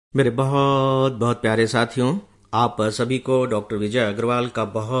मेरे बहुत बहुत प्यारे साथियों, आप सभी को डॉक्टर विजय अग्रवाल का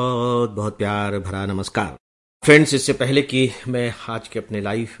बहुत बहुत प्यार भरा नमस्कार। फ्रेंड्स, इससे पहले कि मैं आज के अपने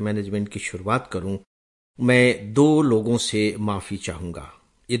लाइफ मैनेजमेंट की शुरुआत करूं, मैं दो लोगों से माफी चाहूंगा।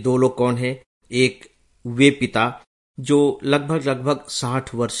 ये दो लोग कौन हैं? एक वे पिता जो लगभग लगभग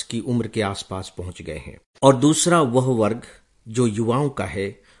 60 वर्ष की उम्र के आसपास पहुंच गए हैं, और दूसरा वह वर्ग जो युवाओं का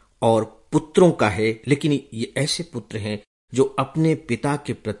है और पुत्रों का है, लेकिन ये ऐसे पुत्र हैं जो अपने पिता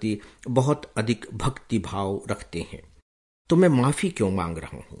के प्रति बहुत अधिक भक्ति भाव रखते हैं। तो मैं माफी क्यों मांग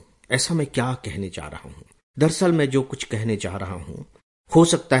रहा हूं? ऐसा मैं क्या कहने जा रहा हूं? दरअसल मैं जो कुछ कहने जा रहा हूं, हो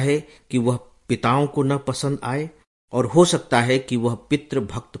सकता है कि वह पिताओं को न पसंद आए, और हो सकता है कि वह पितृ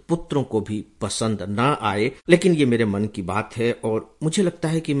भक्त पुत्रों को भी पसंद न आए, लेकिन ये मेरे मन की बात है और मुझे लगता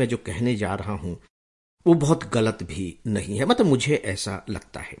है कि मैं जो कहने जा रहा हूं वो बहुत गलत भी नहीं है। मतलब मुझे ऐसा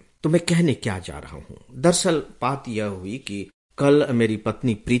लगता है। तो मैं कहने क्या जा रहा हूं? दरअसल बात यह हुई कि कल मेरी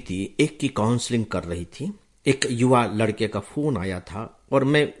पत्नी प्रीति एक की काउंसलिंग कर रही थी। एक युवा लड़के का फोन आया था और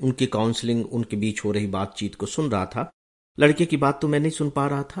मैं उनकी काउंसलिंग, उनके बीच हो रही बातचीत को सुन रहा था। लड़के की बात तो मैं नहीं सुन पा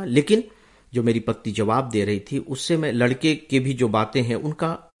रहा था, लेकिन जो मेरी पत्नी जवाब दे रही थी उससे मैं लड़के के भी जो बातें हैं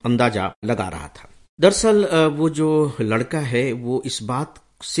उनका अंदाजा लगा रहा था। दरअसल वो जो लड़का है वो इस बात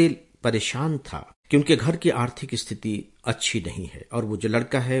से परेशान था कि उनके घर की आर्थिक स्थिति अच्छी नहीं है, और वो जो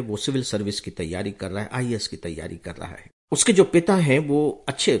लड़का है वो सिविल सर्विस की तैयारी कर रहा है, आईएएस की तैयारी कर रहा है। उसके जो पिता हैं वो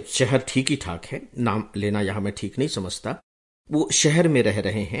अच्छे, शहर ठीक ही ठाक है, नाम लेना यहां मैं ठीक नहीं समझता, वो शहर में रह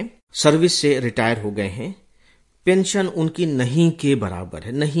रहे हैं, सर्विस से रिटायर हो गए हैं, पेंशन उनकी नहीं के बराबर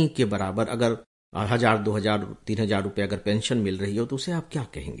है, नहीं के बराबर। अगर 1000, 2000, 3000 रुपए अगर पेंशन मिल रही हो तो उसे आप क्या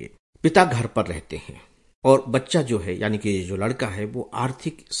कहेंगे? पिता घर पर रहते हैं और बच्चा जो है, यानी कि जो लड़का है, वो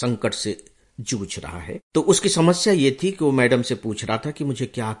आर्थिक संकट से जूझ रहा है। तो उसकी समस्या ये थी कि वो मैडम से पूछ रहा था कि मुझे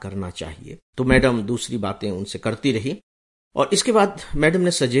क्या करना चाहिए। तो मैडम दूसरी बातें उनसे करती रही, और इसके बाद मैडम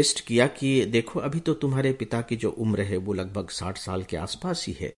ने सजेस्ट किया कि देखो, अभी तो तुम्हारे पिता की जो उम्र है वो लगभग 60 साल के आसपास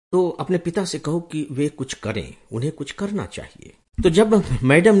ही है, तो अपने पिता से कहो कि वे कुछ करें, उन्हें कुछ करना चाहिए। तो जब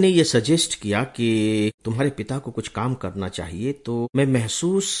मैडम ने ये सजेस्ट किया कि तुम्हारे पिता को कुछ काम करना चाहिए, तो मैं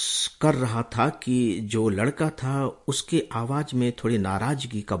महसूस कर रहा था कि जो लड़का था उसके आवाज में थोड़ी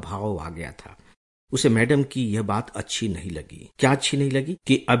नाराजगी का भाव आ गया था। उसे मैडम की यह बात अच्छी नहीं लगी। क्या अच्छी नहीं लगी?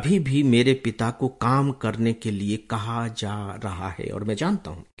 कि अभी भी मेरे पिता को काम करने के लिए कहा जा रहा है। और मैं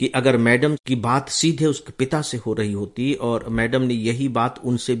जानता हूं कि अगर मैडम की बात सीधे उसके पिता से हो रही होती और मैडम ने यही बात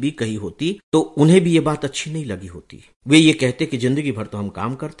उनसे भी कही होती तो उन्हें भी ये बात अच्छी नहीं लगी होती। वे ये कहते कि जिंदगी भर तो हम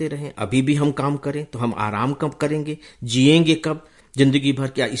काम करते रहे, अभी भी हम काम करें तो हम आराम कब करेंगे, जिएंगे कब, जिंदगी भर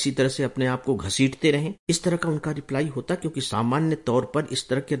क्या इसी तरह से अपने आप को घसीटते रहें? इस तरह का उनका रिप्लाई होता, क्योंकि सामान्य तौर पर इस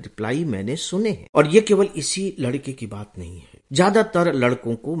तरह के रिप्लाई मैंने सुने हैं। और ये केवल इसी लड़के की बात नहीं है, ज्यादातर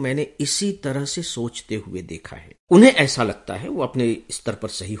लड़कों को मैंने इसी तरह से सोचते हुए देखा है। उन्हें ऐसा लगता है, वो अपने स्तर पर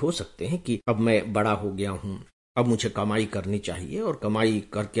सही हो सकते हैं, कि अब मैं बड़ा हो गया हूं, अब मुझे कमाई करनी चाहिए और कमाई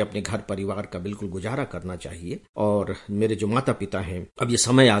करके अपने घर परिवार का बिल्कुल गुजारा करना चाहिए, और मेरे जो माता पिता हैं, अब ये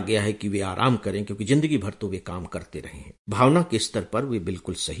समय आ गया है कि वे आराम करें, क्योंकि जिंदगी भर तो वे काम करते रहे हैं। भावना के स्तर पर वे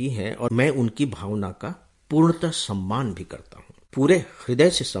बिल्कुल सही हैं और मैं उनकी भावना का पूर्णतः सम्मान भी करता हूँ, पूरे हृदय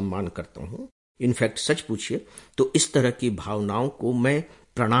से सम्मान करता हूँ। इनफैक्ट सच पूछिए तो इस तरह की भावनाओं को मैं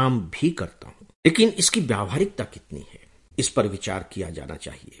प्रणाम भी करता हूँ। लेकिन इसकी व्यावहारिकता कितनी है, इस पर विचार किया जाना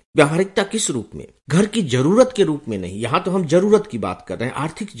चाहिए। व्यावहारिकता किस रूप में? घर की जरूरत के रूप में नहीं। यहां तो हम जरूरत की बात कर रहे हैं,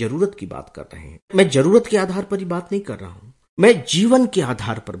 आर्थिक जरूरत की बात कर रहे हैं। मैं जरूरत के आधार पर ही बात नहीं कर रहा हूं, मैं जीवन के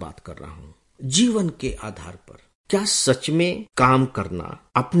आधार पर बात कर रहा हूं। जीवन के आधार पर क्या सच में काम करना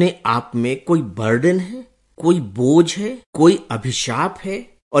अपने आप में कोई बर्डन है, कोई बोझ है, कोई अभिशाप है?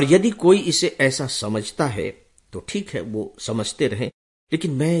 और यदि कोई इसे ऐसा समझता है तो ठीक है, वो समझते रहे,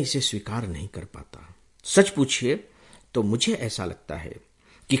 लेकिन मैं इसे स्वीकार नहीं कर पाता। सच पूछिए तो मुझे ऐसा लगता है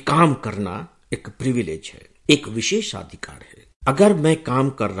कि काम करना एक प्रिविलेज है, एक विशेषाधिकार है। अगर मैं काम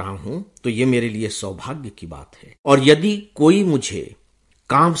कर रहा हूं तो ये मेरे लिए सौभाग्य की बात है, और यदि कोई मुझे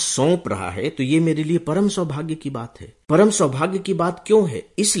काम सौंप रहा है तो ये मेरे लिए परम सौभाग्य की बात है। परम सौभाग्य की बात क्यों है?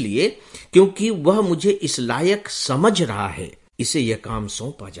 इसलिए क्योंकि वह मुझे इस लायक समझ रहा है, इसे यह काम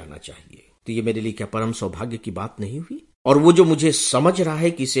सौंपा जाना चाहिए। तो ये मेरे लिए क्या परम सौभाग्य की बात नहीं हुई? और वो जो मुझे समझ रहा है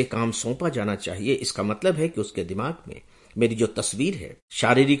कि इसे काम सौंपा जाना चाहिए, इसका मतलब है कि उसके दिमाग में मेरी जो तस्वीर है,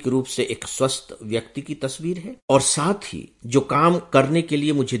 शारीरिक रूप से एक स्वस्थ व्यक्ति की तस्वीर है, और साथ ही जो काम करने के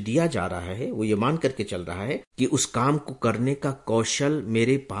लिए मुझे दिया जा रहा है वो ये मान करके चल रहा है कि उस काम को करने का कौशल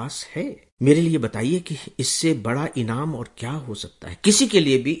मेरे पास है। मेरे लिए बताइए कि इससे बड़ा इनाम और क्या हो सकता है? किसी के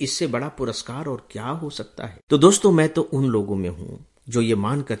लिए भी इससे बड़ा पुरस्कार और क्या हो सकता है? तो दोस्तों, मैं तो उन लोगों में हूं जो ये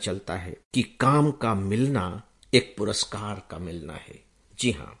मानकर चलता है कि काम का मिलना एक पुरस्कार का मिलना है।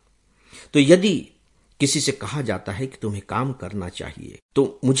 जी हां, तो यदि किसी से कहा जाता है कि तुम्हें काम करना चाहिए,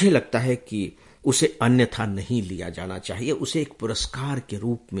 तो मुझे लगता है कि उसे अन्यथा नहीं लिया जाना चाहिए, उसे एक पुरस्कार के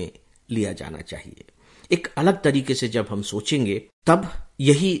रूप में लिया जाना चाहिए। एक अलग तरीके से जब हम सोचेंगे तब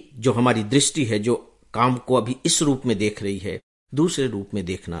यही जो हमारी दृष्टि है, जो काम को अभी इस रूप में देख रही है, दूसरे रूप में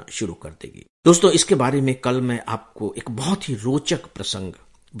देखना शुरू कर देगी। दोस्तों, इसके बारे में कल मैं आपको एक बहुत ही रोचक प्रसंग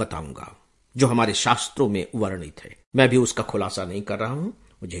बताऊंगा जो हमारे शास्त्रों में वर्णित है। मैं भी उसका खुलासा नहीं कर रहा हूं।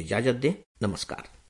 मुझे इजाजत दें। नमस्कार।